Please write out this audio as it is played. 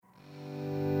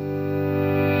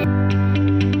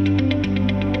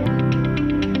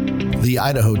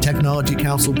Idaho Technology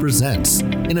Council presents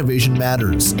Innovation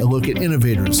Matters, a look at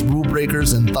innovators, rule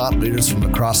breakers, and thought leaders from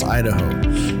across Idaho.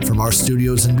 From our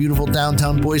studios in beautiful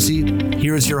downtown Boise,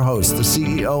 here is your host, the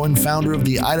CEO and founder of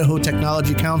the Idaho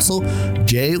Technology Council,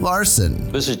 Jay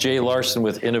Larson. This is Jay Larson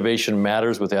with Innovation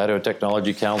Matters with the Idaho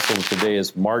Technology Council. Today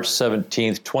is March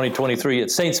 17th, 2023.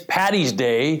 It's St. Patty's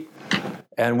Day,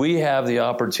 and we have the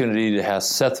opportunity to have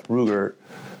Seth Ruhter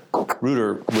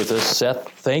with us. Seth,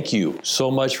 thank you so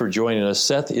much for joining us.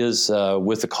 Seth is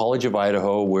with the College of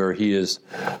Idaho, where he is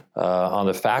on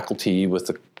the faculty with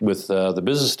the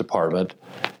business department,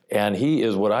 and he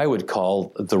is what I would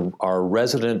call our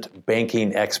resident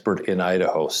banking expert in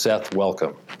Idaho. Seth,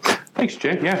 welcome. Thanks,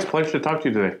 Jay. Yeah, it's a pleasure to talk to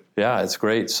you today. Yeah, it's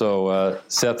great. So,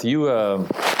 Seth, you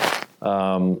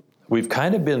we've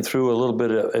kind of been through a little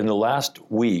bit in the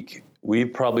last week.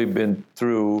 We've probably been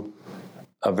through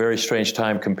a very strange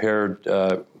time compared,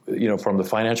 from the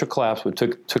financial collapse, which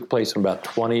took place in about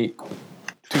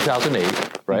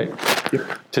 2008, right?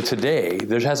 Yep. To today.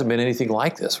 There hasn't been anything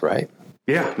like this, right?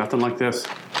 Yeah, nothing like this.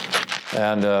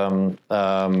 And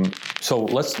so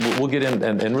we'll get in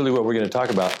and really what we're going to talk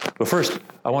about. But first,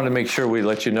 I want to make sure we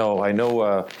let you know. I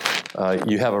know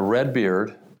you have a red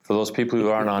beard. For those people who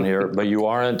aren't on here, but you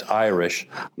aren't Irish.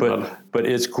 But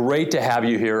it's great to have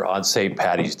you here on St.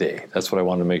 Patty's Day. That's what I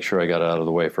wanted to make sure I got out of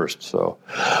the way first. So,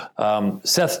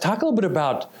 Seth, talk a little bit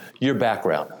about your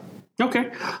background.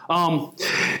 Okay.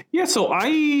 So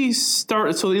I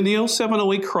started, in the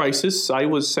 07-08 crisis, I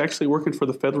was actually working for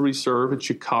the Federal Reserve in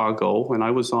Chicago, and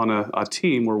I was on a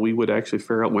team where we would actually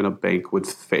figure out when a bank would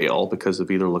fail because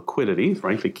of either liquidity,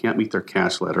 right? They can't meet their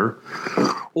cash letter,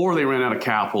 or they ran out of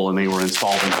capital and they were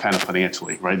insolvent kind of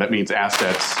financially, right? That means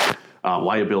assets,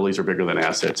 liabilities are bigger than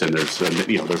assets, and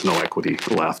there's no equity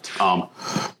left.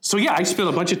 I spent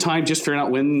a bunch of time just figuring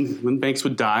out when banks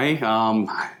would die.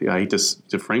 I hate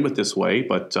to frame it this way,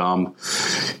 but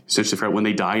essentially figure out when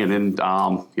they die, and then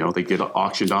they get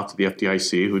auctioned off to the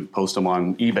FDIC, who'd post them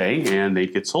on eBay, and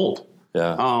they'd get sold.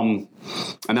 Yeah. And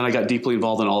then I got deeply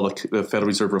involved in all the Federal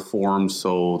Reserve reforms,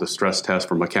 so the stress test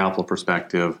from a capital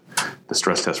perspective, the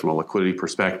stress test from a liquidity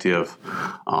perspective.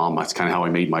 That's kind of how I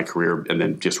made my career, and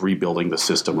then just rebuilding the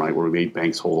system, right, where we made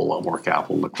banks hold a lot more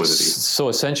capital and liquidity. So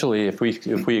essentially, if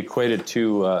we equate it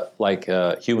to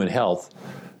human health,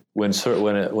 when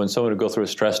someone would go through a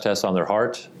stress test on their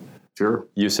heart, sure,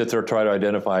 you sit there, try to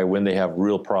identify when they have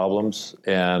real problems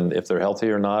and if they're healthy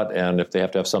or not, and if they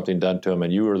have to have something done to them.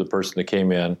 And you were the person that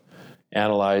came in,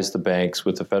 analyzed the banks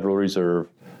with the Federal Reserve,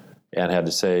 and had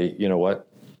to say, you know what,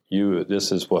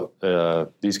 this is what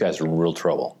these guys are in real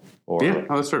trouble.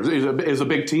 That's right. It was a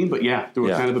big team, but through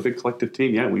kind of a big collective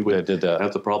team. Yeah, we would.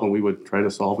 That's a problem we would try to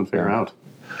solve and figure out.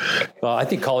 Well, I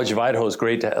think College of Idaho is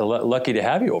great. Lucky to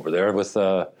have you over there with.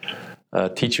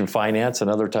 Teaching finance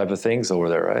and other type of things over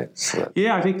there, right? So,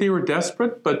 I think they were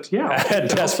desperate, but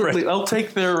desperate. I'll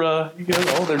take their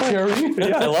charity.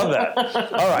 Yeah, I love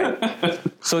that. All right.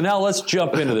 So now let's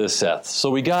jump into this, Seth.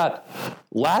 So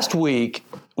last week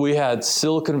we had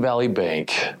Silicon Valley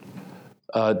Bank.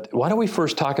 Why don't we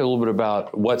first talk a little bit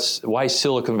about why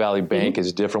Silicon Valley Bank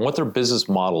is different, what their business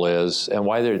model is, and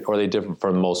why are they different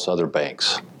from most other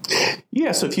banks?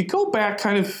 Yeah, so if you go back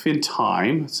kind of in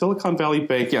time, Silicon Valley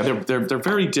Bank, they're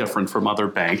very different from other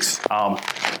banks.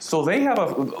 So they have a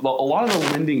lot of the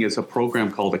lending is a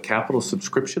program called a capital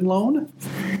subscription loan,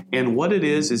 and what it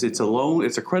is it's a loan,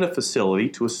 it's a credit facility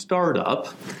to a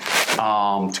startup to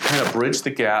kind of bridge the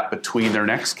gap between their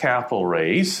next capital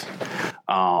raise.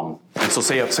 And so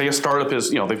say a startup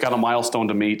is, they've got a milestone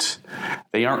to meet.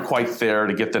 They aren't quite there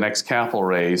to get the next capital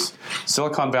raise.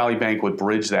 Silicon Valley Bank would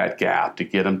bridge that gap to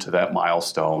get them to that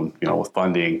milestone, with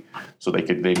funding, so they'd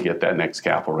get that next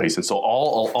capital raise. And so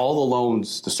all the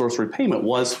loans, the source of repayment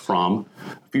was from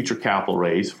future capital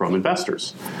raise from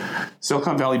investors.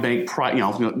 Silicon Valley Bank,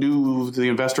 knew the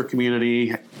investor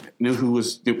community, knew who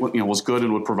was good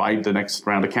and would provide the next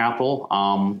round of capital.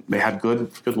 They had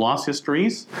good loss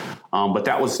histories, but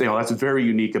that's very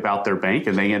unique about their bank,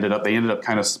 and they ended up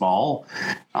kind of small.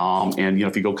 And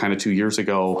if you go kind of 2 years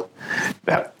ago,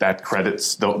 that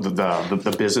credits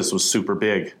the business was super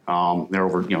big. They're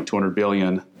over $200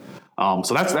 billion.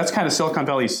 So that's kind of Silicon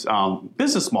Valley's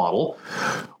business model.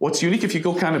 What's unique, if you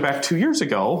go kind of back 2 years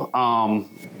ago,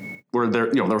 where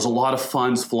there was a lot of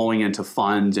funds flowing into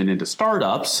funds and into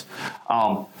startups.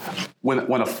 When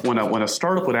a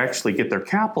startup would actually get their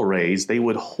capital raised, they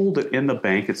would hold it in the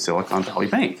bank at Silicon Valley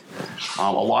Bank.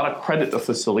 A lot of credit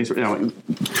facilities,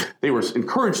 they were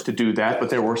encouraged to do that, but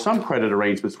there were some credit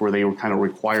arrangements where they were kind of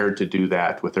required to do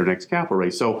that with their next capital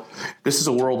raise. So this is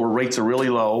a world where rates are really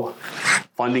low,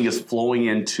 funding is flowing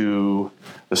into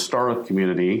the startup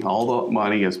community. All the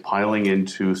money is piling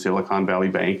into Silicon Valley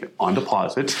Bank on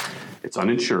deposit. It's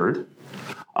uninsured.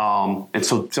 And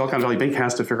so Silicon Valley Bank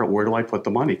has to figure out, where do I put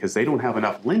the money? Because they don't have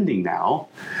enough lending now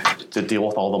to deal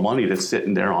with all the money that's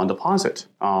sitting there on deposit.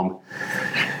 And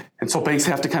so banks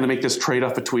have to kind of make this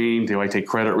trade-off between, do I take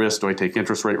credit risk? Do I take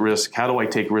interest rate risk? How do I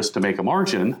take risk to make a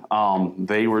margin?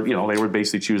 They were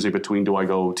basically choosing between, do I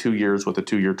go 2 years with a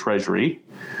 2-year treasury,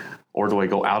 or do I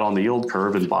go out on the yield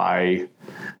curve and buy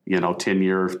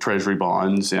 10-year treasury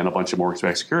bonds and a bunch of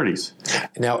mortgage-backed securities?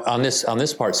 Now, on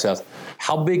this part, Seth,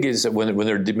 how big is it when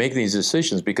they're making these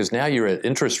decisions? Because now you're at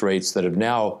interest rates that have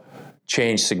now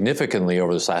changed significantly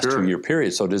over this last 2-year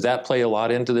period. So does that play a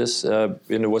lot into this,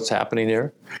 into what's happening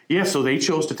here? Yeah, so they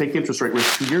chose to take interest rate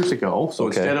risk 2 years ago. So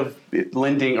instead of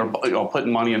lending or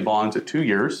putting money in bonds at 2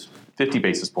 years, 50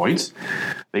 basis points,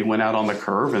 they went out on the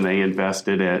curve and they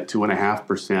invested at 2.5%,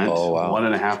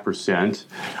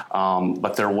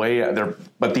 1.5%.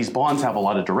 But these bonds have a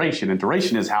lot of duration, and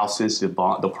duration is how sensitive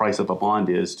the price of a bond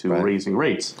is to raising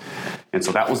rates. And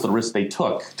so that was the risk they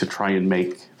took to try and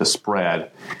make the spread.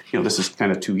 This is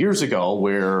kind of 2 years ago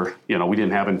where we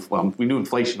didn't have we knew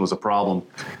inflation was a problem.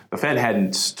 The Fed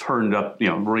hadn't turned up,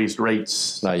 raised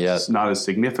rates not yet, not as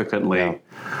significantly.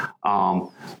 Yeah.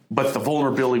 But the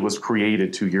vulnerability was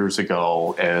created 2 years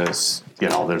ago as,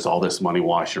 there's all this money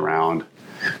washing around.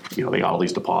 They got all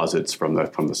these deposits from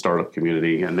the startup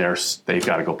community, and they've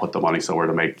got to go put the money somewhere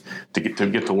to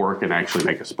get to work and actually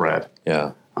make a spread.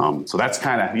 Yeah. So that's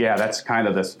kind of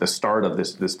the start of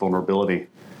this vulnerability.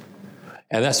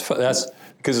 And that's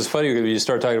because it's funny when you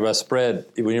start talking about spread,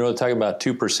 when you're really talking about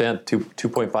 2%,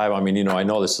 2.5, I mean, I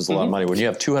know this is a lot of money. When you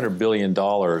have $200 billion in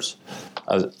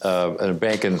a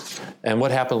bank, and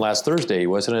what happened last Thursday,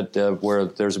 wasn't it, where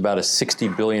there's about a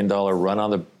 $60 billion run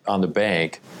on the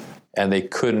bank, and they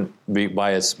couldn't be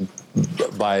by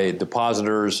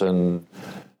depositors and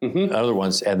other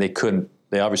ones, and they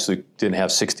obviously didn't have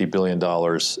 $60 billion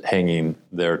hanging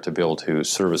there to be able to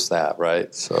service that,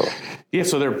 right? So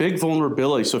they're big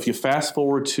vulnerability. So if you fast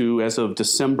forward to as of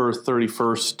December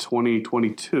 31st,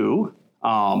 2022,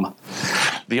 and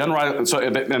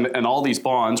all these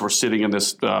bonds were sitting in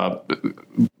this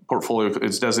portfolio.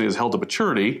 It's designated as held to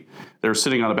maturity. They're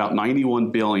sitting on about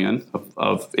 $91 billion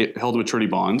of held to maturity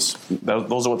bonds.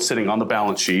 Those are what's sitting on the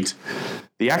balance sheet.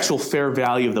 The actual fair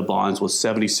value of the bonds was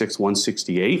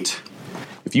 $76,168.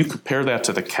 If you compare that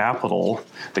to the capital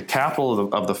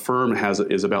of the firm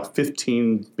is about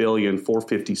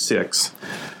 $15,456,000.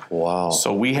 Wow!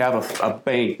 So we have a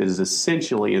bank that is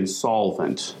essentially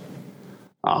insolvent.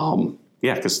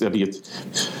 Because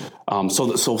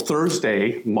so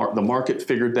Thursday, the market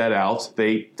figured that out.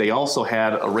 They also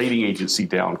had a rating agency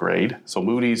downgrade. So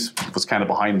Moody's was kind of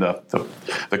behind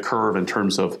the curve in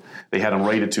terms of they had them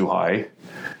rated too high.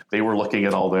 They were looking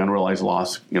at all the unrealized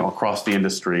loss, across the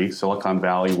industry. Silicon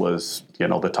Valley was,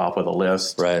 the top of the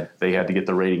list. Right. They had to get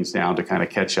the ratings down to kind of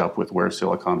catch up with where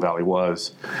Silicon Valley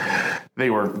was. They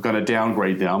were going to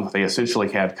downgrade them. They essentially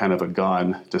had kind of a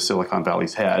gun to Silicon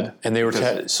Valley's head.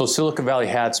 And so Silicon Valley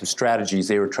had some strategies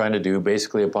they were trying to do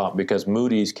basically because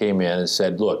Moody's came in and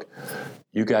said, look,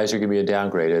 you guys are going to be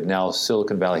downgraded. Now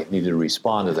Silicon Valley needed to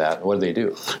respond to that. What did they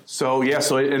do?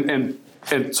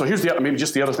 And so here's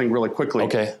the other thing really quickly.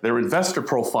 Okay. Their investor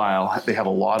profile, they have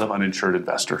a lot of uninsured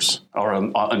investors or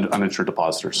uninsured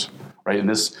depositors, right? And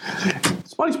this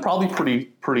money's probably pretty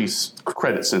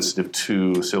credit sensitive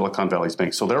to Silicon Valley's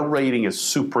bank. So their rating is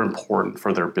super important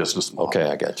for their business model. Okay,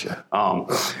 I got you.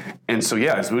 And so,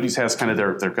 as Moody's has kind of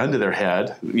their gun to their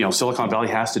head, Silicon Valley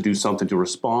has to do something to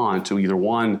respond to either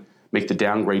one, make the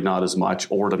downgrade not as much,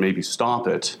 or to maybe stop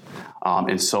it.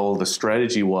 And so the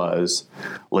strategy was,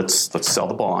 let's sell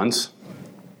the bonds.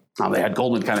 They had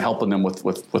Goldman kind of helping them with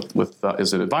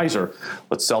as an advisor.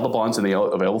 Let's sell the bonds in the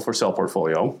available for sale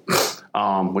portfolio,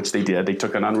 which they did. They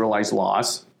took an unrealized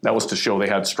loss. That was to show they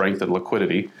had strength and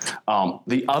liquidity.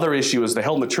 The other issue is the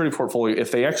held maturity portfolio.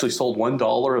 If they actually sold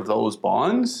 $1 of those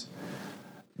bonds,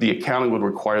 the accounting would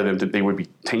require them they would be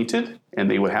tainted,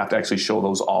 and they would have to actually show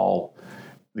those all.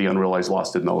 The unrealized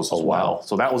loss in those as well. Wow.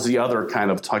 So that was the other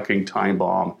kind of ticking time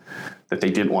bomb that they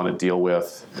didn't want to deal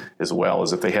with as well,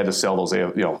 is if they had to sell those,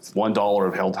 $1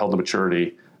 of held to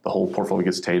maturity, the whole portfolio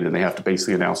gets tainted, and they have to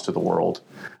basically announce to the world.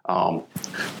 The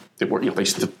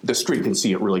street can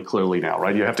see it really clearly now,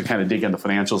 right? You have to kind of dig into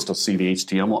financials to see the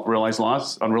HTM unrealized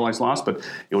loss, but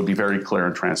it would be very clear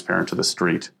and transparent to the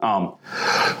street.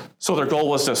 So their goal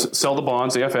was to sell the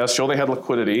bonds, the AFS, show they had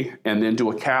liquidity, and then do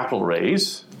a capital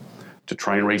raise to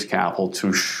try and raise capital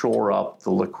to shore up the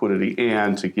liquidity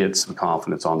and to get some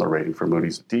confidence on the rating for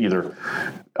Moody's to either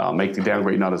make the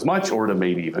downgrade not as much or to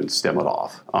maybe even stem it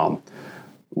off.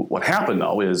 What happened,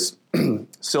 though, is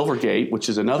Silvergate, which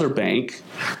is another bank,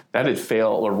 that had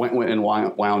failed or went and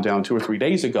wound down 2 or 3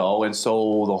 days ago. And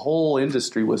so the whole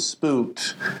industry was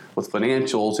spooked with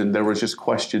financials, and there was just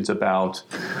questions about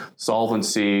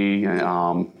solvency. There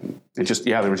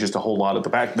was just a whole lot of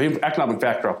the economic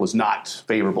backdrop was not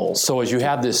favorable. So as you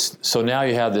have this, now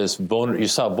you have this, you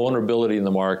saw vulnerability in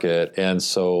the market. And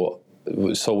so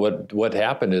what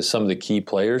happened is some of the key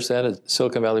players then at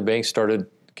Silicon Valley Bank started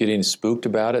getting spooked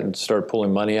about it and start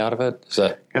pulling money out of it?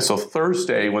 So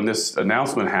Thursday, when this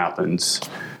announcement happens,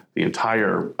 the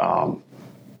entire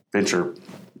venture,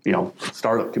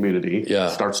 startup community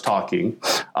starts talking.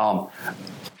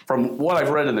 From what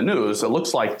I've read in the news, it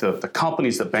looks like the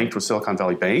companies that banked with Silicon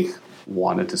Valley Bank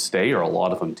wanted to stay, or a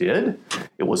lot of them did.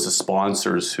 It was the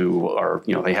sponsors who are,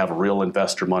 they have real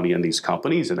investor money in these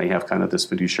companies, and they have kind of this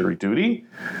fiduciary duty.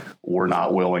 We're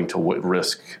not willing to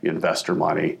risk investor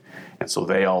money. And so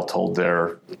they all told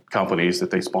their companies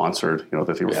that they sponsored,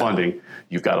 that they were funding,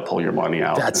 you've got to pull your money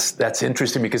out. That's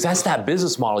interesting, because that's that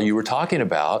business model you were talking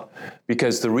about.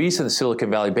 Because the reason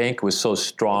Silicon Valley Bank was so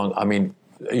strong,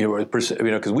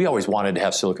 because we always wanted to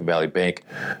have Silicon Valley Bank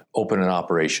open an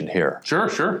operation here.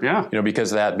 Sure, yeah.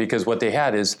 Because what they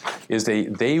had is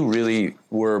they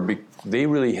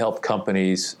really helped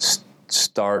companies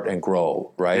start and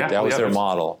grow, right? Yeah, that was their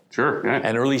model. Sure, yeah.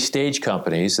 And early stage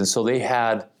companies, and so they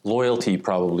had loyalty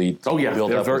probably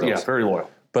built up. Very loyal.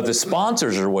 But the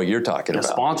sponsors are what you're talking about.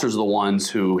 The sponsors are the ones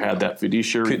who had that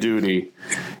fiduciary duty.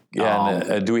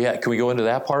 Can we go into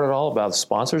that part at all about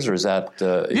sponsors, or is that?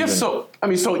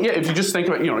 If you just think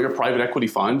about, your private equity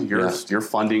fund, you're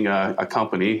funding a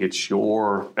company. It's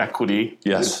your equity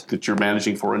that you're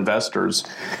managing for investors.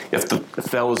 If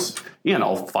that was,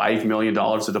 $5 million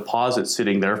of deposit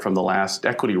sitting there from the last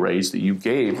equity raise that you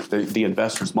gave the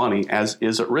investors money, as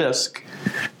is at risk,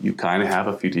 you kind of have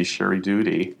a fiduciary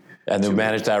duty. And to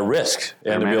manage that risk,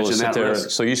 and to be able to sit there.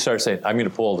 So you start saying, I'm going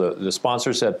to pull the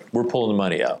sponsor said, we're pulling the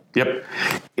money out. Yep.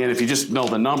 And if you just know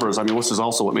the numbers, this is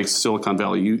also what makes Silicon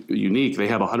Valley unique. They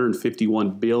have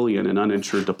 $151 billion in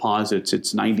uninsured deposits.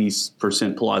 It's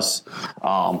 90% plus,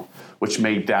 which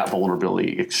made that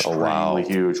vulnerability extremely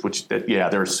huge,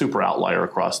 they're a super outlier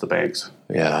across the banks.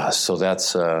 Yeah, so that's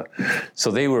so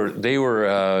they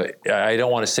were. I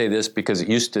don't want to say this because it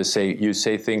used to say you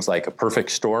say things like a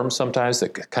perfect storm sometimes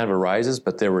that kind of arises,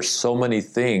 but there were so many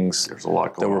things. There's a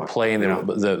lot that were playing. Yeah.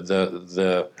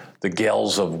 The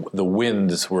gales of the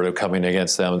winds were coming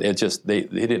against them. It just they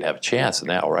didn't have a chance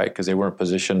now, right? Because they weren't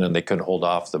positioned and they couldn't hold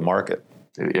off the market.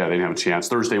 Yeah, they didn't have a chance.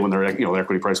 Thursday, when their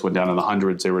equity price went down in the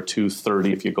hundreds, they were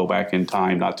 230. If you go back in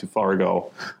time, not too far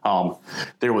ago,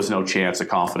 there was no chance. The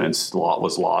confidence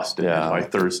was lost. And by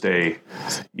Thursday,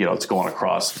 it's going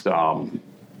across,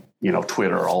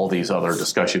 Twitter, all these other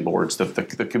discussion boards.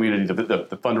 The community,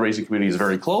 the fundraising community is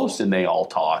very close, and they all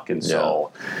talk, and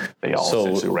so they all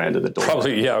essentially ran to the door.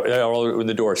 Probably, all in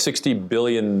the door. $60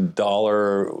 billion,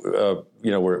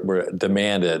 were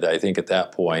demanded. I think at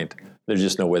that point. There's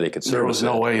just no way they could service it. There was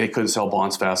no way they couldn't sell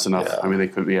bonds fast enough. Yeah. They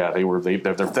could. Yeah,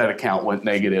 that account went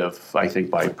negative, I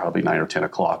think, by probably 9 or 10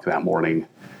 o'clock that morning,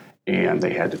 and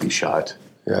they had to be shut.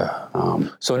 Yeah.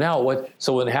 So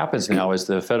what happens now is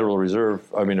the Federal Reserve,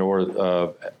 or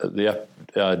the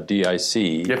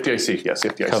FDIC. The FDIC, yes,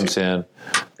 FDIC comes in,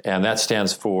 and that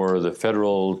stands for the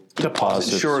Federal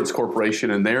Deposit Insurance Corporation,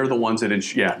 and they're the ones that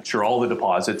insure all the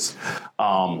deposits.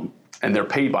 And they're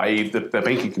paid by the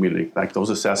banking community. Like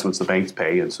those assessments the banks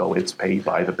pay, and so it's paid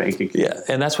by the banking community.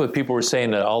 Yeah, and that's what people were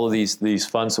saying, that all of these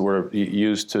funds that were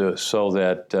used so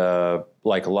that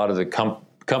like a lot of the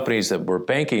companies that were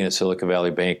banking at Silicon Valley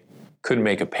Bank couldn't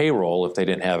make a payroll if they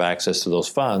didn't have access to those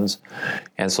funds.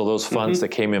 And so those funds that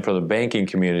came in from the banking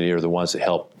community are the ones that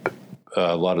help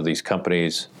a lot of these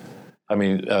companies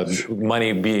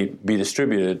money be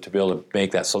distributed to be able to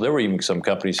make that. So there were even some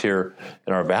companies here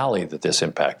in our valley that this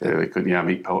impacted. Yeah, they could,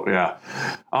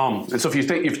 and so if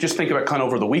you just think about kind of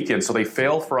over the weekend, so they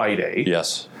fail Friday.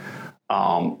 Yes.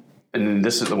 And then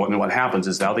this is what happens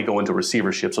is now they go into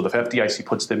receivership. So the FDIC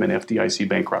puts them in FDIC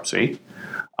bankruptcy,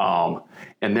 and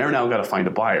they're now got to find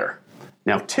a buyer.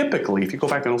 Now, typically, if you go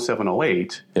back in 07,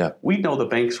 08, we know the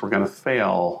banks were going to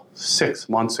fail 6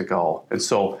 months ago. And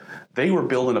so they were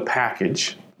building a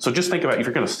package. So just think about if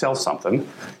you're going to sell something,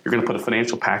 you're going to put a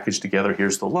financial package together.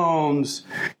 Here's the loans.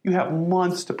 You have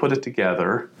months to put it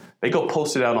together. They go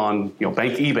post it out on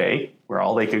Bank eBay, where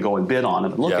all they can go and bid on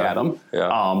them and look at them.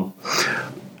 Yeah.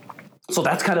 So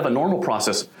that's kind of a normal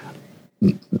process.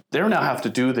 they now have to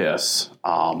do this,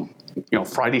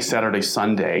 Friday, Saturday,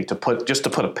 Sunday to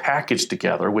put a package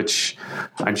together, which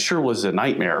I'm sure was a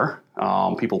nightmare.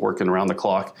 People working around the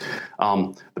clock.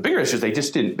 The bigger issue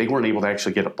is they weren't able to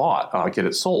actually get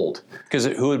it sold. Because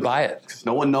who would buy it?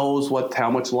 No one knows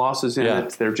how much loss is in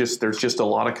it. There's just a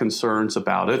lot of concerns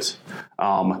about it.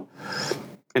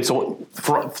 And so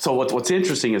what's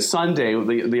interesting is Sunday,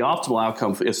 the optimal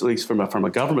outcome, at least from a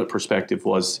government perspective,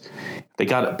 was they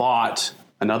got it bought.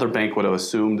 Another bank would have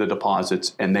assumed the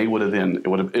deposits, and they would have it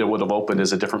would have opened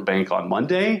as a different bank on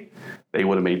Monday. They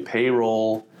would have made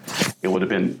payroll. Nothing would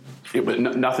have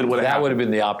happened. That would have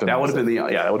been the optimal. That would have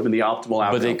been the optimal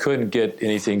outcome. But they couldn't get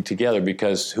anything together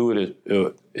because who would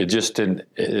have? It just didn't.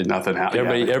 Nothing happened.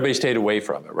 Everybody stayed away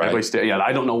from it, right?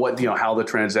 I don't know how the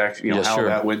transaction,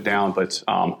 that went down, but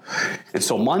and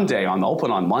so Monday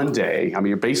on Monday,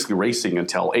 you're basically racing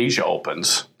until Asia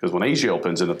opens, because when Asia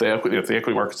opens, and if the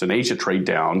equity markets in Asia trade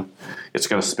down, it's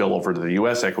going to spill over to the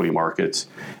U.S. equity markets.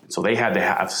 And so they had to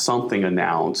have something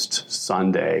announced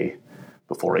Sunday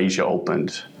before Asia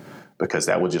opened, because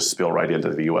that would just spill right into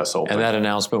the U.S. Open. And that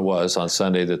announcement was on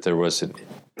Sunday that there was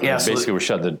basically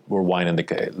we're winding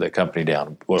the company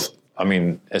down. Well,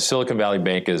 Silicon Valley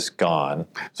Bank is gone.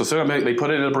 So Silicon Valley, they put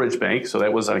it in a bridge bank. So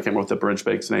that was, I can't remember what the bridge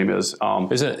bank's name is.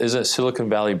 Isn't Silicon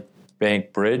Valley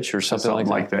Bank Bridge or something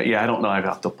like that? Yeah, I don't know. I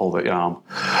have to pull it.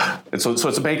 And so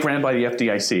it's a bank ran by the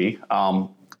FDIC.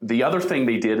 The other thing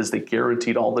they did is they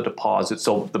guaranteed all the deposits.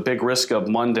 So the big risk of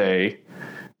Monday,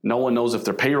 no one knows if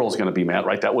their payroll is going to be met,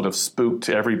 right? That would have spooked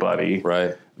everybody.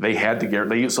 Right. They had to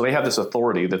guarantee. So they have this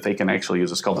authority that they can actually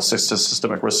use. It's called the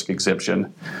systemic risk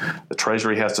exemption. The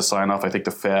Treasury has to sign off. I think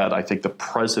the Fed. I think the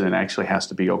President actually has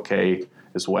to be okay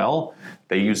as well.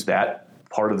 They used that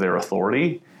part of their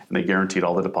authority, and they guaranteed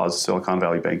all the deposits of Silicon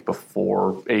Valley Bank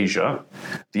before Asia.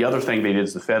 The other thing they did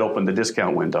is the Fed opened the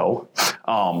discount window.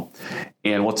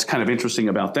 And what's kind of interesting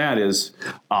about that is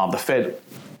the Fed,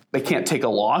 they can't take a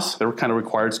loss. They're kind of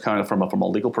required, from a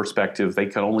legal perspective, they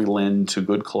can only lend to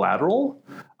good collateral.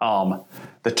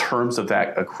 The terms of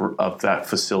that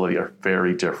facility are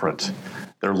very different.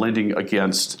 They're lending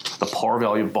against the par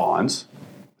value of bonds,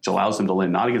 which allows them to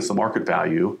lend not against the market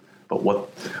value, but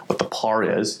what the par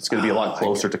is. It's going to be a lot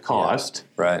closer to cost.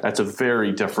 Yeah, right. That's a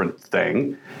very different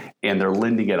thing. And they're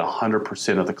lending at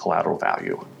 100% of the collateral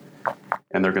value.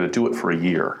 And they're going to do it for a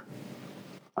year.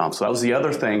 So that was the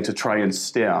other thing to try and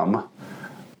stem.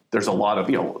 There's a lot of,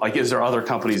 is there other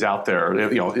companies out there,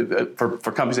 for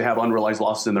companies that have unrealized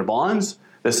losses in their bonds?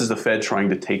 This is the Fed trying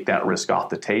to take that risk off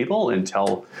the table and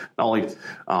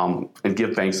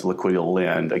give banks the liquidity to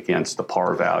lend against the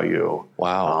par value.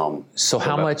 Wow. So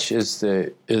how much is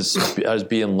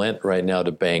being lent right now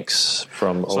to banks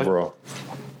from overall?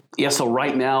 Yeah, so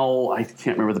right now, I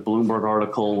can't remember the Bloomberg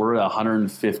article. We're at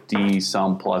 150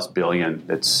 some plus billion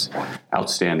that's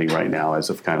outstanding right now as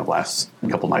of kind of a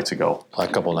couple nights ago. A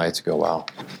couple nights ago, wow.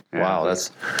 Yeah. Wow,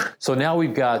 so now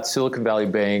we've got Silicon Valley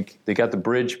Bank, they got the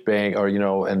Bridge Bank,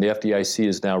 and the FDIC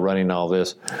is now running all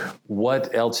this.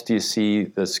 What else do you see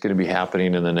that's going to be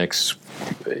happening in the next,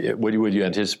 what would you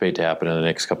anticipate to happen in the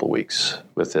next couple of weeks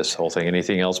with this whole thing?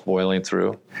 Anything else boiling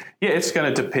through? Yeah, it's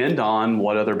going to depend on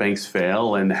what other banks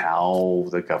fail and how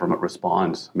the government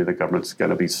responds. The government's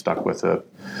going to be stuck with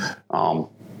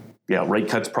rate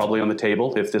cuts probably on the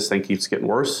table if this thing keeps getting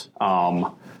worse.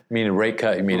 Meaning rate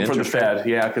cut, you mean interest rate? From the Fed,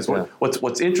 yeah, because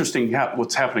what's interesting,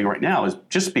 what's happening right now is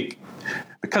just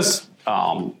because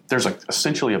there's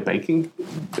essentially a banking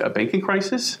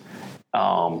crisis.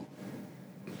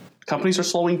 Companies are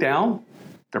slowing down.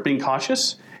 They're being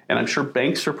cautious. And I'm sure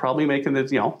banks are probably making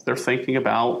they're thinking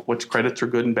about which credits are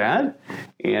good and bad,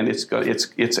 and it's going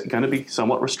to be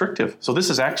somewhat restrictive. So this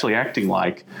is actually acting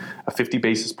like a 50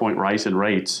 basis point rise in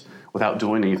rates without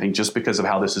doing anything, just because of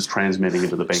how this is transmitting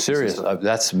into the banking system.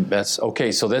 That's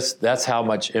okay. So that's how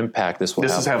much impact this will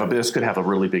have. This could have a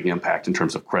really big impact in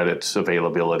terms of credit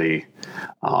availability.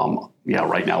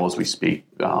 Right now as we speak,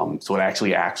 so it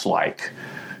actually acts like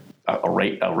a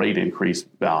rate increase,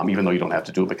 even though you don't have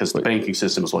to do it, because the banking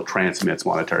system is what transmits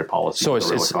monetary policy to the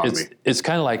real economy. It's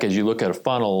kind of like, as you look at a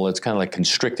funnel, it's kind of like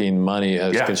constricting money,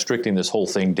 constricting this whole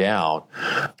thing down.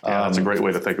 That's a great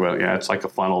way to think about it. Yeah, it's like a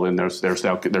funnel, and it's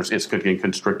getting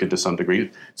constricted to some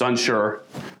degree. It's unsure,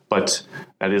 but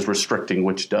that is restricting,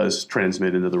 which does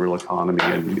transmit into the real economy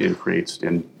and creates.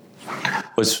 And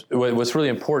what's really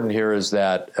important here is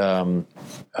that.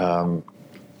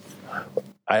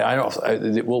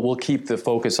 We'll keep the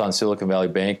focus on Silicon Valley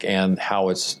Bank and how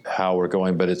we're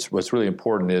going, but what's really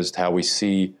important is how we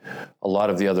see a lot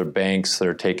of the other banks that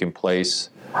are taking place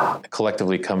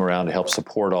collectively come around to help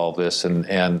support all of this, and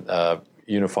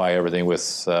unify everything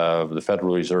with the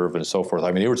Federal Reserve and so forth.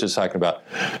 I mean, you were just talking about,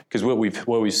 because what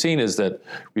we've seen is that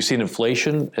we've seen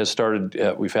inflation has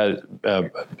started. We've had a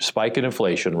spike in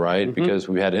inflation, right? Because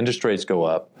we had interest rates go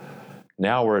up.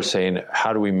 Now we're saying,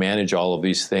 how do we manage all of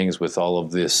these things with all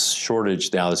of this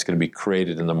shortage now that's going to be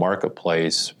created in the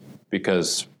marketplace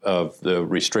because of the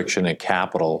restriction in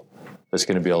capital that's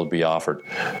going to be able to be offered?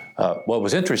 What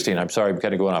was interesting, I'm sorry, I'm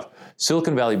kind of going off.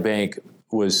 Silicon Valley Bank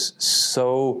was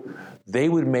they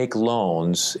would make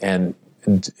loans and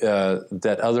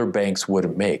that other banks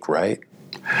wouldn't make, right?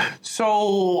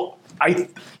 So I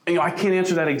can't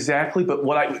answer that exactly, but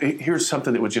here's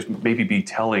something that would just maybe be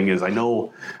telling is I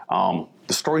know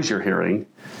the stories you're hearing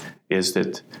is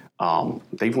that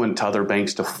they went to other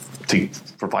banks to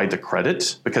provide the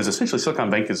credit, because essentially Silicon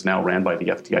Bank is now ran by the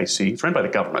FDIC. It's ran by the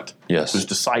government. Yes. Who's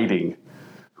deciding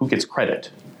who gets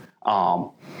credit.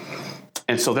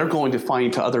 And so they're going to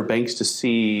find to other banks to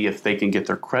see if they can get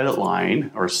their credit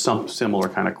line or some similar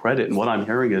kind of credit. And what I'm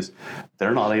hearing is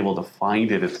they're not able to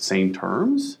find it at the same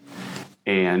terms.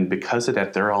 And because of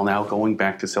that, they're all now going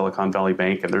back to Silicon Valley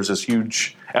Bank. And there's this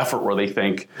huge effort where they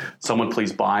think, someone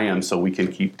please buy them so we can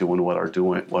keep doing what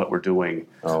we're doing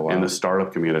in the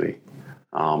startup community.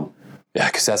 Yeah,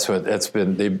 because that's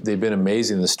been they've been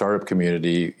amazing in the startup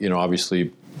community.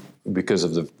 Obviously because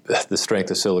of the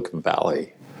strength of Silicon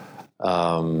Valley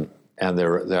and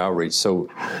their outreach. So,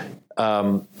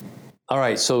 all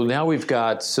right. So now we've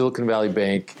got Silicon Valley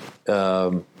Bank.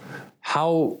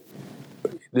 How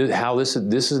this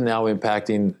is now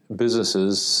impacting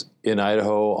businesses in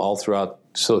Idaho all throughout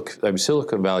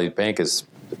Silicon Valley Bank is,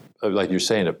 like you're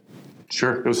saying, it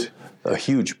was a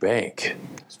huge bank.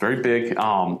 It's very big.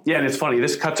 And it's funny.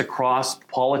 This cuts across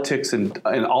politics and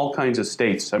in all kinds of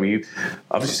states. I mean,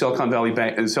 obviously Silicon Valley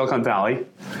Bank in Silicon Valley,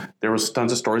 there was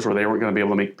tons of stories where they weren't going to be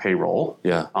able to make payroll.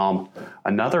 Yeah.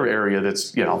 Another area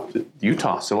that's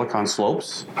Utah, Silicon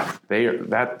Slopes.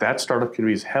 That startup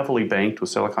community is heavily banked with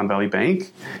Silicon Valley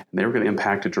Bank, and they were going to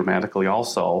impact it dramatically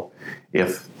also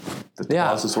if the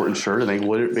deposits were insured and they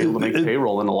wouldn't be able to make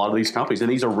payroll in a lot of these companies. And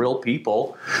these are real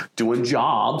people doing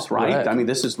jobs, right? I mean,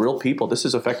 this is real people. This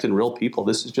is affecting real people.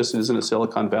 This isn't a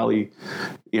Silicon Valley,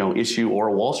 issue or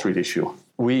a Wall Street issue.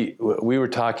 We were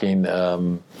talking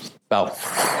about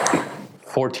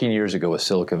 14 years ago with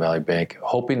Silicon Valley Bank,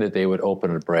 hoping that they would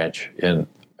open a branch in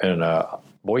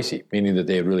Boise, meaning that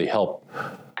they would really help,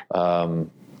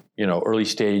 early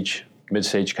stage, mid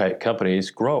stage companies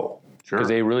grow. Because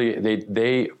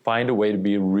they find a way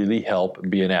to really help,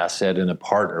 be an asset and a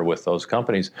partner with those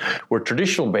companies, where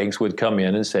traditional banks would come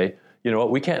in and say, you know what,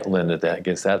 we can't lend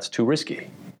against that. It's too risky.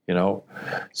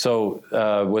 So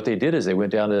what they did is they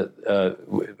went down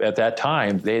to, at that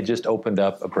time, they had just opened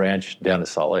up a branch down to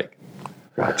Salt Lake.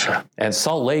 Gotcha. And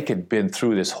Salt Lake had been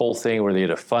through this whole thing where they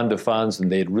had a fund of funds, and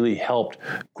they had really helped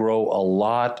grow a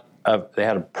lot of, they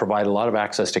had to provide a lot of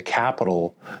access to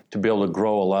capital to be able to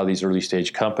grow a lot of these early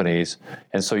stage companies.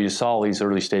 And so you saw these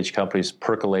early stage companies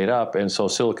percolate up. And so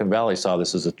Silicon Valley saw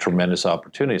this as a tremendous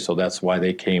opportunity. So that's why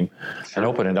they came and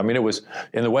opened it. I mean, it was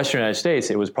in the Western United States,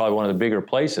 it was probably one of the bigger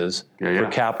places for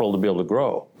capital to be able to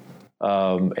grow.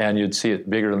 And you'd see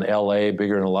it bigger in LA,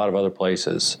 bigger in a lot of other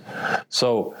places.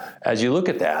 So as you look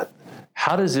at that,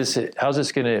 how's this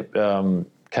going to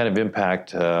kind of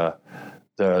impact the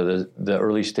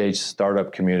early stage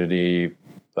startup community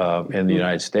in the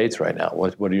United States right now?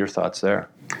 What are your thoughts there?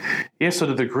 Yeah, so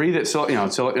to the degree that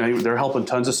they're helping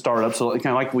tons of startups. So kind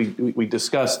of like we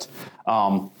discussed,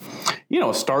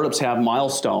 startups have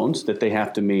milestones that they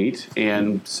have to meet,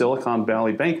 and Silicon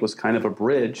Valley Bank was kind of a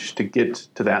bridge to get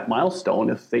to that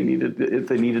milestone if they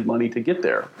needed money to get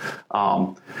there.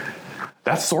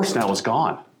 That source now is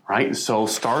gone. Right, so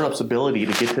startups' ability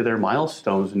to get to their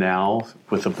milestones now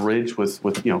with a bridge with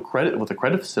credit with a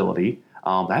credit facility,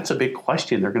 that's a big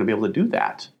question. They're going to be able to do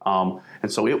that,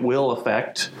 and so it will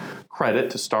affect credit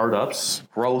to startups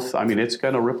growth. I mean, it's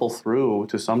going to ripple through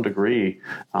to some degree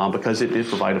because it did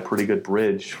provide a pretty good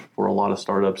bridge for a lot of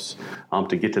startups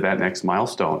to get to that next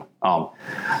milestone.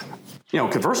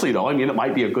 Conversely, though, I mean, it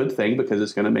might be a good thing because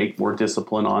it's going to make more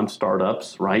discipline on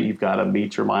startups, right? You've got to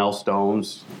meet your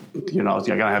milestones. You got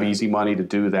to have easy money to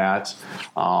do that.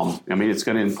 It's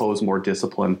going to impose more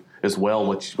discipline as well,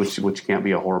 which can't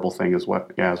be a horrible thing as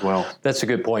well. That's a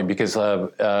good point because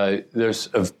there's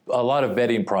a lot of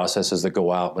vetting processes that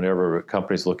go out whenever a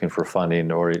company's looking for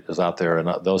funding or is out there,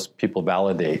 and those people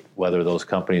validate whether those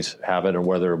companies have it or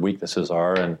where their weaknesses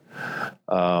are. And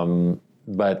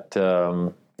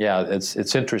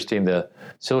it's interesting. The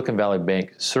Silicon Valley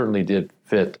Bank certainly did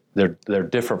fit. They're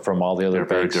different from all the other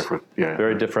banks. Very different. Yeah,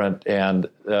 very different, and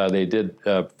they did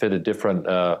fit a different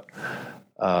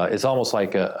it's almost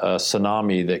like a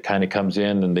tsunami that kind of comes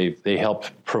in, and they help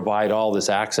provide all this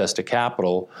access to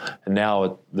capital, and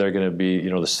now they're going to be,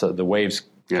 the waves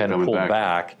kind of pull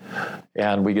back,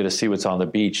 and we get to see what's on the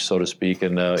beach, so to speak,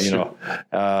 and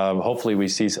hopefully we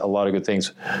see a lot of good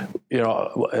things.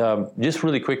 Just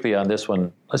really quickly on this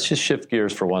one, let's just shift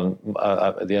gears for one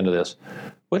at the end of this.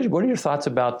 What are your thoughts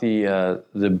about the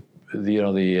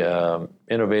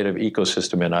innovative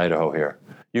ecosystem in Idaho here?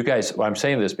 You guys, I'm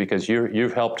saying this because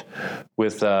you've helped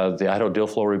with the Idaho Deal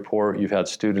Flow Report. You've had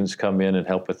students come in and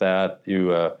help with that.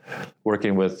 You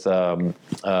working with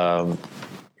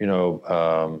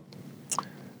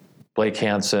Blake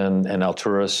Hansen and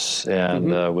Alturas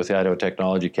and with the Idaho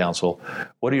Technology Council.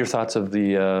 What are your thoughts of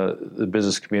the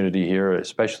business community here,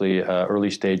 especially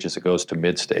early stage as it goes to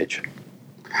mid stage?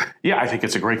 Yeah, I think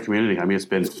it's a great community. I mean, it's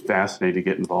been fascinating to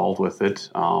get involved with it.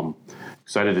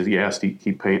 Excited to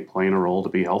keep playing a role to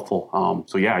be helpful.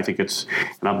 I think it's,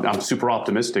 and I'm super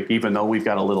optimistic, even though we've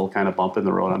got a little kind of bump in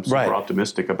the road. I'm super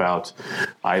optimistic about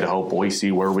Idaho,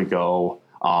 Boise, where we go.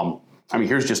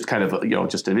 Here's just kind of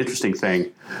just an interesting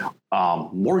thing.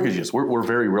 Mortgages, we're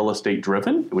very real estate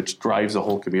driven, which drives the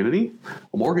whole community.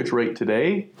 A mortgage rate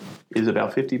today is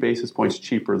about 50 basis points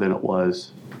cheaper than it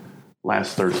was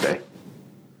last Thursday.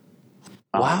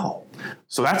 Wow.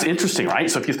 So that's interesting,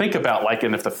 right? So if you think about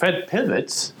and if the Fed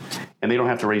pivots and they don't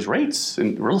have to raise rates,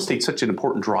 and real estate's such an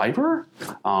important driver,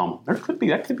 that could be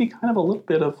kind of a little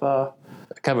bit of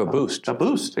kind of a boost. A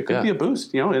boost. It could be a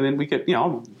boost, and then we get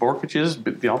mortgages,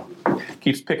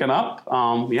 keeps picking up.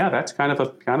 That's kind of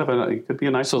it could be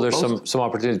a nice. So there's some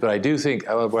opportunities, but I do think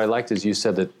what I liked is you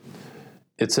said that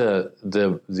it's the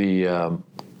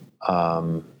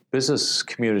business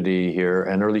community here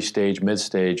and early stage, mid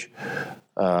stage.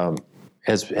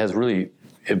 Has really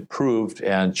improved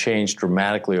and changed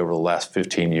dramatically over the last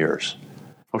 15 years.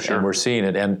 Oh, sure. And we're seeing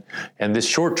it. And this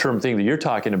short-term thing that you're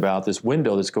talking about, this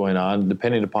window that's going on,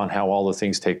 depending upon how all the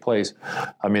things take place,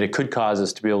 it could cause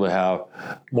us to be able to have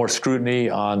more scrutiny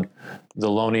on the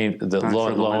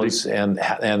loans and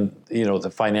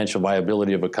the financial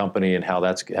viability of a company and how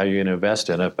you're going to invest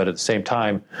in it. But at the same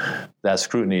time, that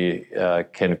scrutiny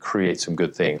can create some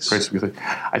good things.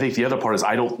 I think the other part is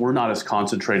we're not as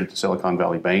concentrated to Silicon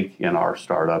Valley Bank in our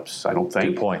startups. I don't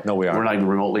think. Good point. No, we aren't. We're not even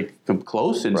remotely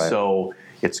close, and so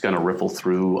it's going to ripple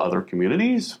through other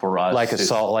communities for us. Like a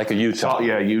Utah.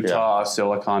 Utah,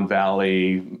 Silicon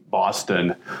Valley,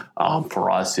 Boston.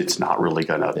 For us, it's not really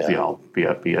going to be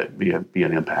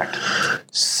an impact.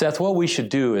 Seth, what we should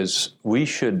do is we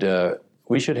should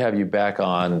have you back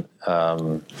on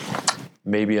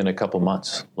maybe in a couple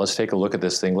months. Let's take a look at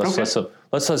this thing. Let's let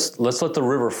the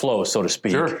river flow, so to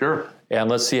speak. Sure. And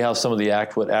let's see how some of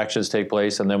what actions take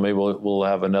place, and then maybe we'll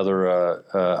have another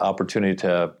opportunity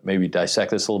to maybe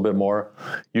dissect this a little bit more.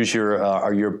 Use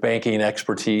your banking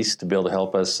expertise to be able to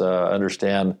help us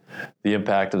understand the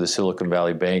impact of the Silicon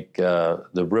Valley Bank,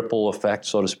 the ripple effect,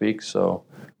 so to speak. So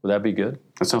would that be good?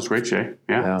 That sounds great, Jay.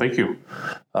 Yeah. Thank you.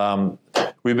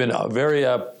 We've been very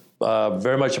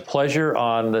much a pleasure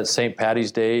on the St.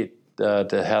 Patty's Day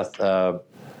to have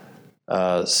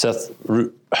Seth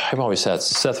Ruhter.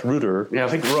 Yeah, I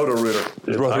think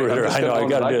Ruhter. I know, I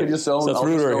got to do it. Seth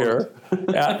Ruhter here.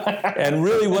 And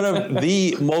really one of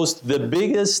the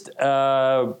biggest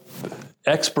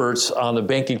experts on the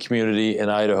banking community in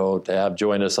Idaho to have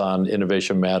join us on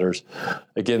Innovation Matters.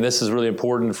 Again, this is really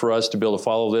important for us to be able to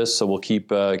follow this, so we'll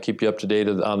keep you up to date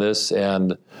on this.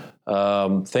 And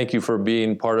thank you for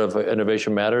being part of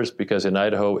Innovation Matters, because in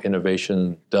Idaho,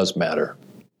 innovation does matter.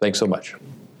 Thanks so much.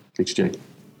 Thanks, Jay.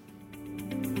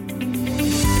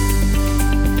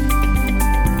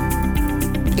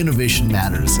 Innovation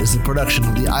Matters is a production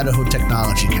of the Idaho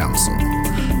Technology Council.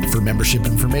 For membership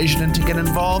information and to get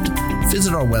involved,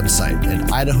 visit our website at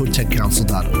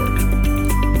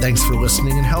idahotechcouncil.org. Thanks for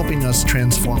listening and helping us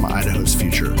transform Idaho's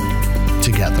future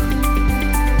together.